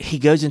he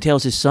goes and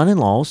tells his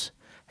son-in-laws,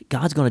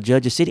 God's going to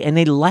judge the city, and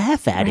they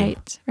laugh at him.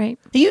 Right. Right.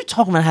 You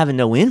talking about having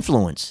no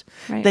influence.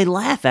 Right. They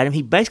laugh at him.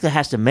 He basically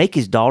has to make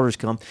his daughters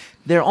come.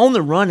 They're on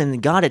the run, and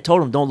God had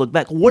told him, don't look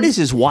back. What does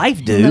his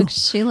wife do?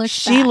 She looked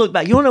She back. looked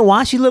back. You want to know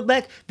why she looked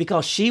back?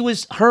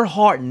 Because her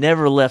heart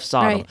never left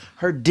Sodom. Right.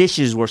 Her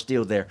dishes were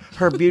still there.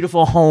 Her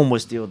beautiful home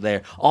was still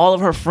there. All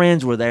of her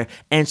friends were there.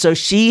 And so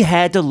she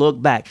had to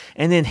look back.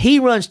 And then he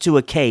runs to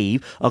a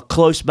cave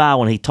close by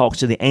when he talks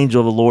to the angel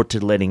of the Lord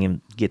to letting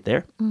him get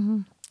there.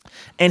 Mm-hmm.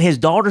 And his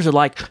daughters are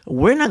like,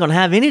 we're not going to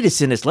have any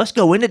descendants. Let's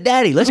go into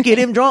daddy. Let's get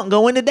him drunk and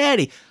go into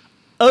daddy.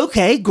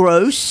 Okay,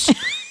 gross.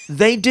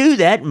 They do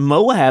that.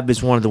 Moab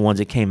is one of the ones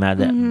that came out of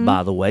that,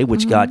 by the way,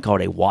 which God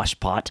called a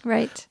washpot.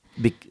 Right.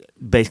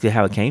 Basically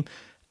how it came.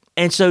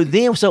 And so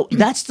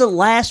that's the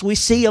last we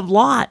see of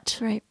Lot.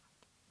 Right.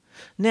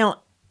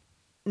 Now,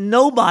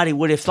 nobody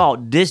would have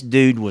thought this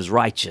dude was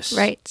righteous.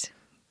 Right.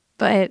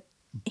 But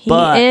he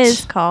But-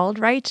 is called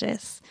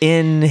righteous.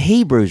 In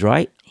Hebrews,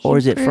 right? Or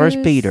is it First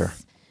Hebrews- Peter?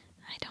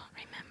 I don't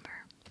remember.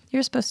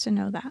 You're supposed to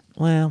know that.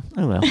 Well,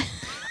 oh well.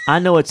 I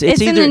know it's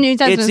It's in either the New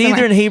Testament it's either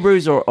somewhere. in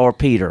Hebrews or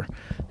Peter.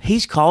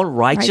 He's called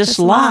righteous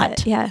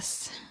Lot.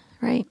 Yes.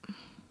 Right.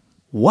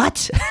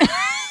 What?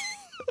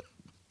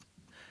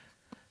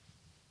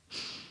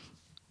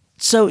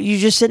 So you're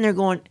just sitting there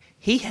going,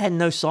 he had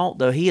no salt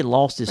though. He had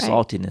lost his Right,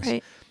 saltiness.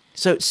 right.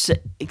 So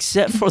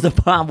except for the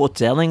Bible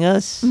telling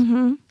us,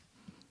 Mm-hmm.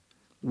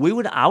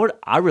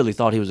 I really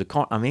thought he was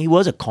he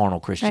was a carnal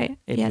Christian, Right,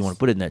 if yes, you want to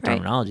put it in that right.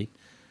 terminology.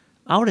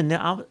 I would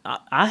have.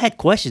 I had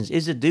questions.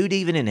 Is the dude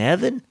even in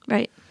heaven?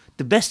 Right.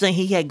 The best thing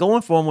he had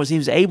going for him was he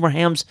was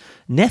Abraham's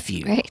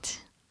nephew. Right.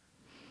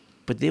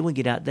 But then we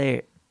get out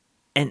there,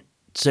 and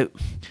so,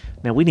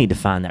 man, we need to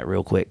find that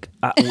real quick.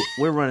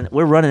 We're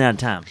running out of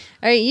time.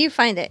 All right, you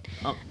find it.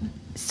 Oh.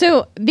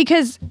 So,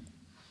 because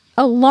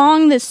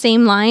along the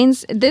same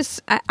lines,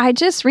 I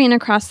just ran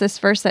across this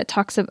verse that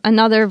talks of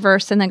another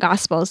verse in the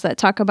Gospels that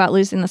talk about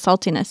losing the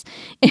saltiness,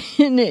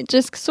 and it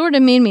just sort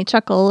of made me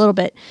chuckle a little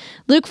bit.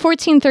 Luke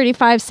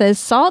 14:35 says,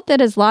 "Salt that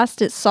has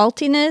lost its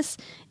saltiness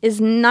is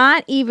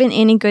not even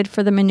any good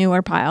for the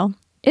manure pile,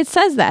 It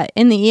says that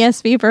in the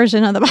ESV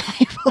version of the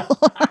Bible.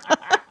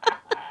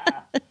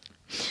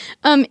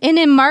 And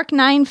in Mark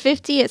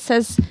 9:50, it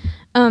says,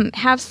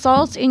 have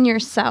salt in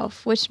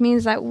yourself, which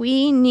means that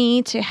we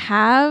need to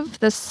have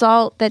the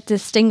salt that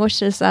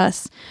distinguishes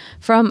us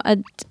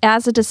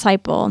as a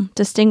disciple,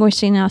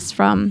 distinguishing us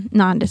from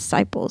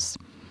non-disciples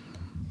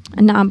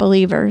and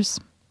non-believers,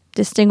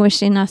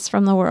 distinguishing us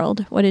from the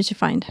world. What did you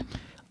find?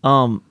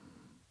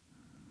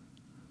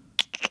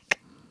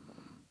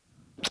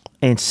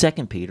 In 2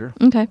 Peter,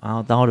 Okay.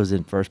 I thought it was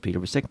in 1 Peter,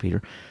 but 2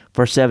 Peter,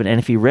 verse 7, and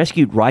if he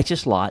rescued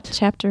righteous Lot,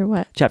 Chapter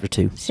what? chapter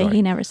 2, See, sorry.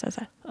 he never says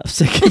that.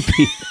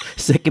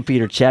 2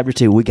 Peter chapter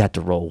 2, we got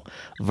to roll.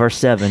 Verse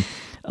 7,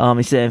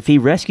 he said, if he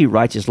rescued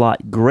righteous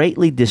Lot,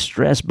 greatly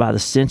distressed by the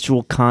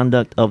sensual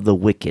conduct of the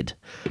wicked,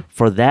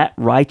 for that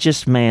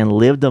righteous man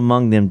lived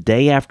among them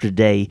day after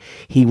day.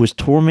 He was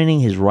tormenting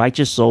his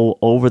righteous soul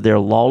over their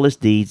lawless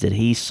deeds that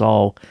he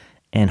saw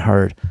and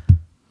heard.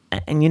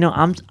 And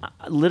I'm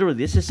literally,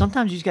 this is,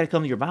 sometimes you just got to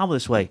come to your Bible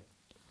this way.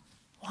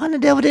 Why in the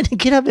devil didn't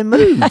get up and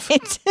move?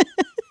 Right.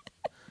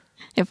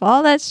 If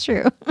all that's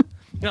true.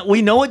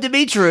 We know it to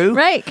be true.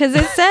 Right, because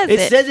it says it.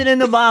 It says it in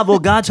the Bible.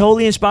 God's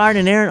holy, inspired,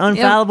 inerrant,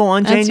 unfallible,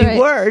 unchanging That's right.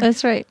 word.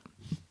 That's right.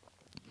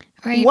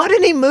 Right. Why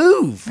didn't he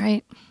move?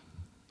 Right.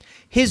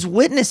 His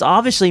witness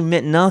obviously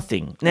meant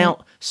nothing.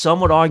 Now, some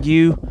would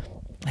argue,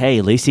 hey,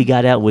 at least he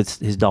got out with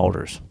his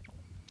daughters.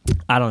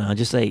 I don't know.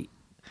 Just say,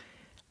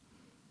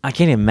 I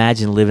can't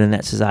imagine living in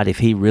that society if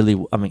he really,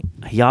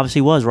 he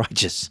obviously was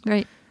righteous.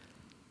 Right.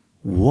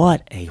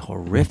 What a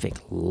horrific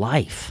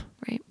life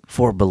Right.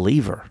 for a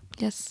believer.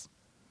 Yes.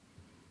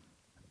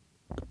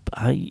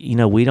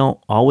 We don't,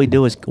 all we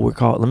do is, we're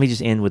called, let me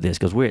just end with this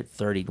because we're at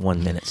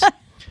 31 minutes.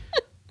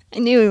 I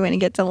knew we were going to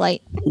get to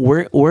light.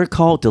 We're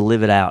called to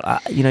live it out.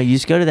 You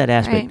just go to that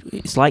aspect. Right.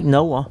 It's like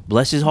Noah,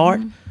 bless his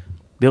heart,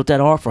 built that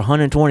ark for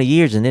 120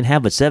 years and then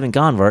had but 7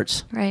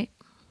 converts. Right.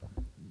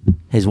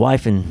 His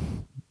wife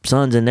and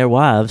sons and their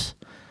wives.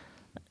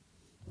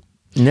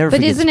 Never.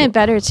 But isn't it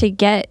better to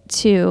get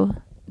to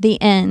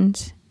the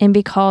end and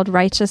be called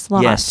righteous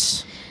Lot?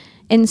 Yes.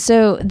 And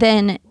so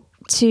then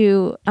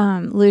to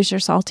lose your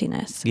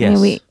saltiness. Yes.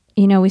 I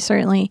mean, we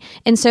certainly,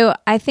 and so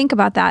I think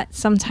about that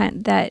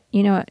sometimes that,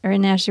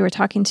 and as you were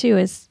talking too,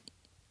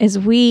 is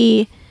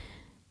we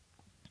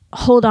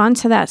hold on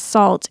to that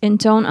salt and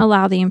don't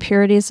allow the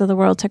impurities of the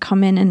world to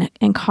come in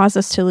and cause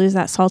us to lose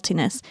that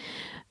saltiness.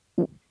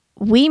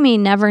 We may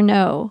never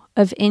know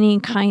of any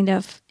kind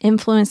of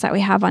influence that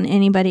we have on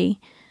anybody,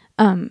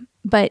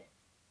 but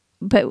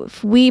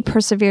if we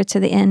persevere to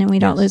the end and we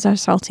don't lose our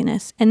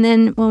saltiness, and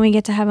then when we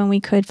get to heaven, we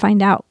could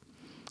find out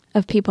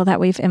of people that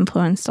we've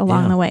influenced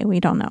along the way. We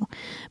don't know,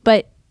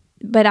 but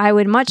I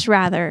would much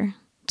rather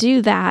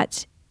do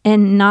that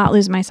and not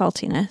lose my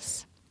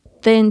saltiness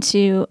than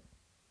to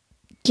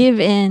give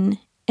in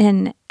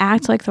and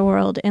act like the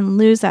world and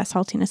lose that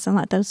saltiness and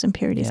let those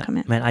impurities come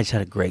in. Man, I just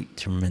had a great,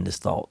 tremendous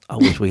thought. I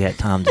wish we had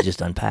time to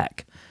just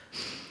unpack.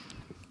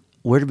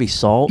 We're to be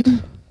salt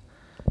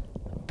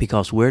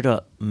because we're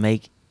to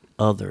make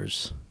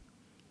others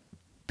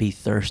be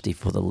thirsty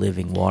for the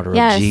living water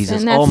of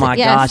Jesus. Oh my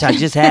gosh, I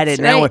just had it.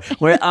 Now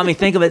right.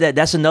 Think of it.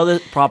 That's another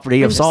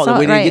property of salt that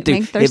we didn't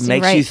get to. It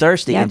makes you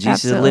thirsty, and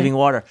Jesus is living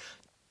water.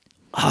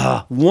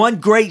 One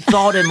great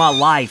thought in my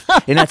life,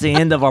 and that's the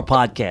end of our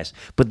podcast.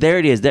 But there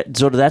it is.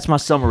 That's my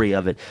summary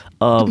of it.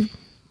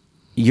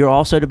 You're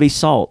also to be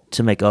salt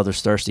to make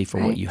others thirsty for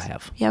what you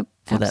have. Yep.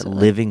 For that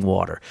living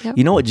water. Yep.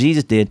 You know what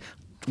Jesus did?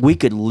 We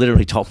could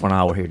literally talk for an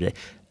hour here today.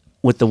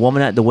 With the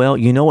woman at the well,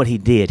 you know what he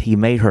did? He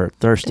made her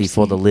thirsty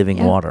for the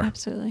living water.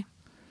 Absolutely.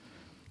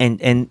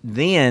 And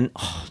then,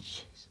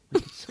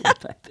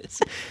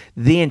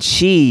 then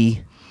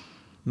she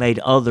made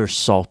others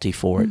salty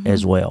for it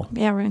as well.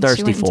 Yeah, when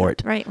thirsty for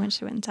it. Right, when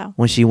she went and told.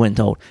 When she went and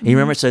told. And you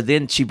remember, so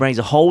then she brings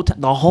the whole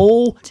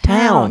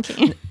town.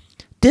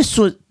 This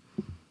was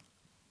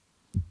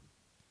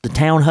the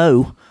town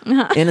hoe,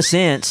 in a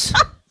sense.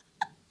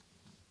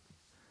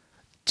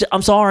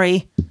 I'm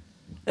sorry.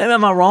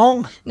 Am I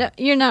wrong? No,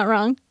 you're not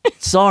wrong.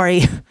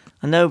 Sorry.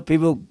 I know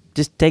people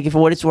just take it for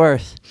what it's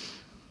worth.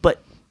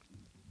 But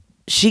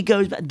she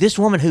goes back. This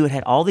woman who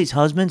had all these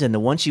husbands and the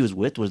one she was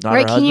with was not her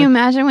husband. Can you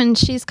imagine when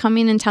she's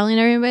coming and telling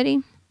everybody?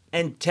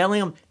 And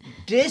telling them,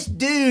 this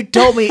dude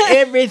told me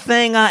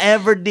everything I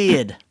ever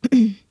did.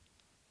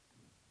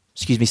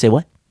 Excuse me, say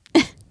what?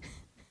 And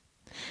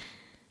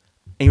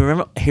you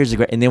remember,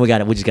 and then we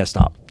just got to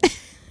stop.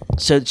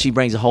 So she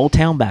brings the whole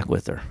town back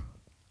with her.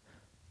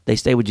 They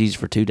stay with Jesus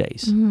for 2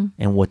 days. Mm-hmm.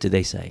 And what did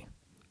they say?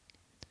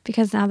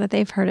 Because now that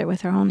they've heard it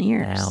with their own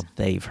ears. Now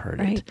they've heard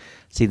it.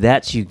 See,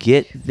 that's you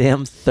get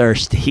them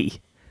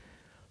thirsty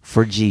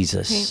for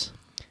Jesus. Right.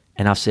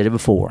 And I've said it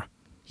before.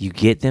 You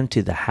get them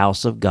to the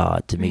house of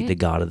God to meet the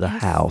God of the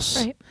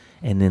house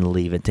and then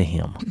leave it to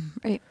him.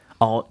 Right.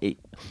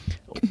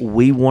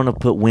 We want to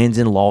put wins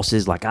and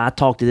losses. Like, I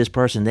talked to this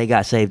person, they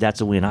got saved, that's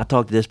a win. I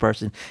talked to this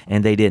person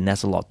and they didn't,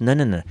 that's a loss.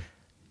 No.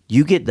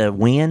 You get the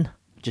win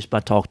just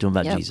by talking to them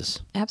about Jesus.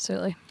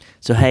 Absolutely.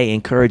 So, hey,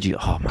 encourage you.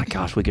 Oh, my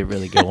gosh, we could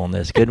really go on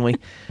this, couldn't we?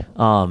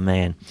 Oh,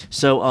 man.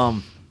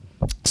 So,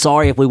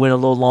 sorry if we went a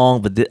little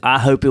long, but I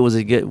hope it was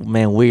a good,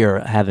 man, we are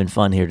having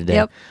fun here today.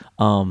 Yep.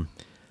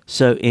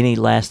 So, any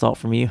last thought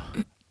from you?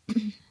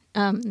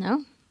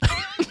 No.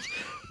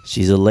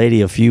 She's a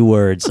lady of few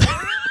words.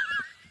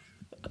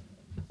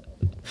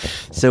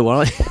 So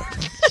why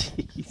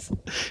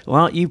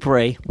don't you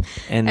pray,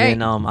 and All then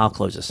right. I'll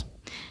close this.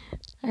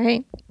 All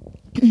right.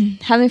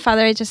 Heavenly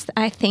Father,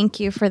 I thank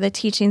you for the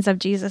teachings of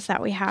Jesus that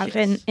we have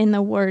in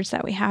the words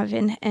that we have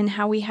and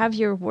how we have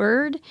your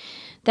word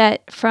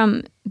that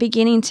from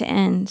beginning to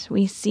end,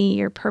 we see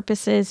your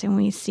purposes and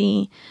we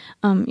see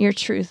your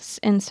truths.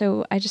 And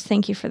so I just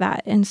thank you for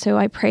that. And so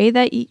I pray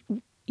that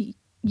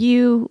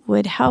you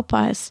would help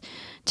us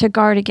to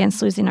guard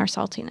against losing our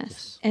saltiness.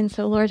 Yes. And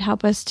so, Lord,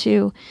 help us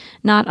to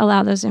not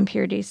allow those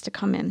impurities to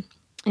come in.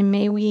 And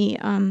may we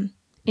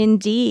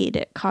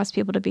indeed cause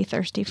people to be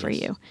thirsty for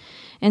you.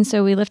 And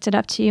so we lift it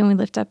up to you, and we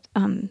lift up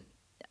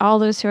all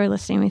those who are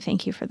listening. We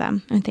thank you for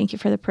them, and thank you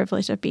for the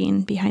privilege of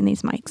being behind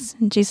these mics.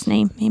 In Jesus'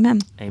 name,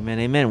 amen. Amen,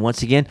 amen.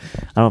 Once again, I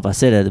don't know if I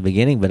said it at the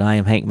beginning, but I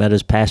am Hank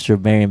Meadows, pastor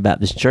of Marion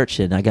Baptist Church,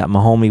 and I got my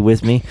homie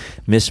with me,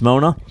 Miss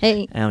Mona.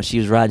 Hey. She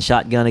was riding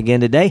shotgun again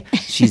today.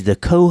 She's the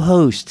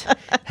co-host.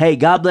 Hey,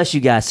 God bless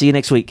you guys. See you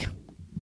next week.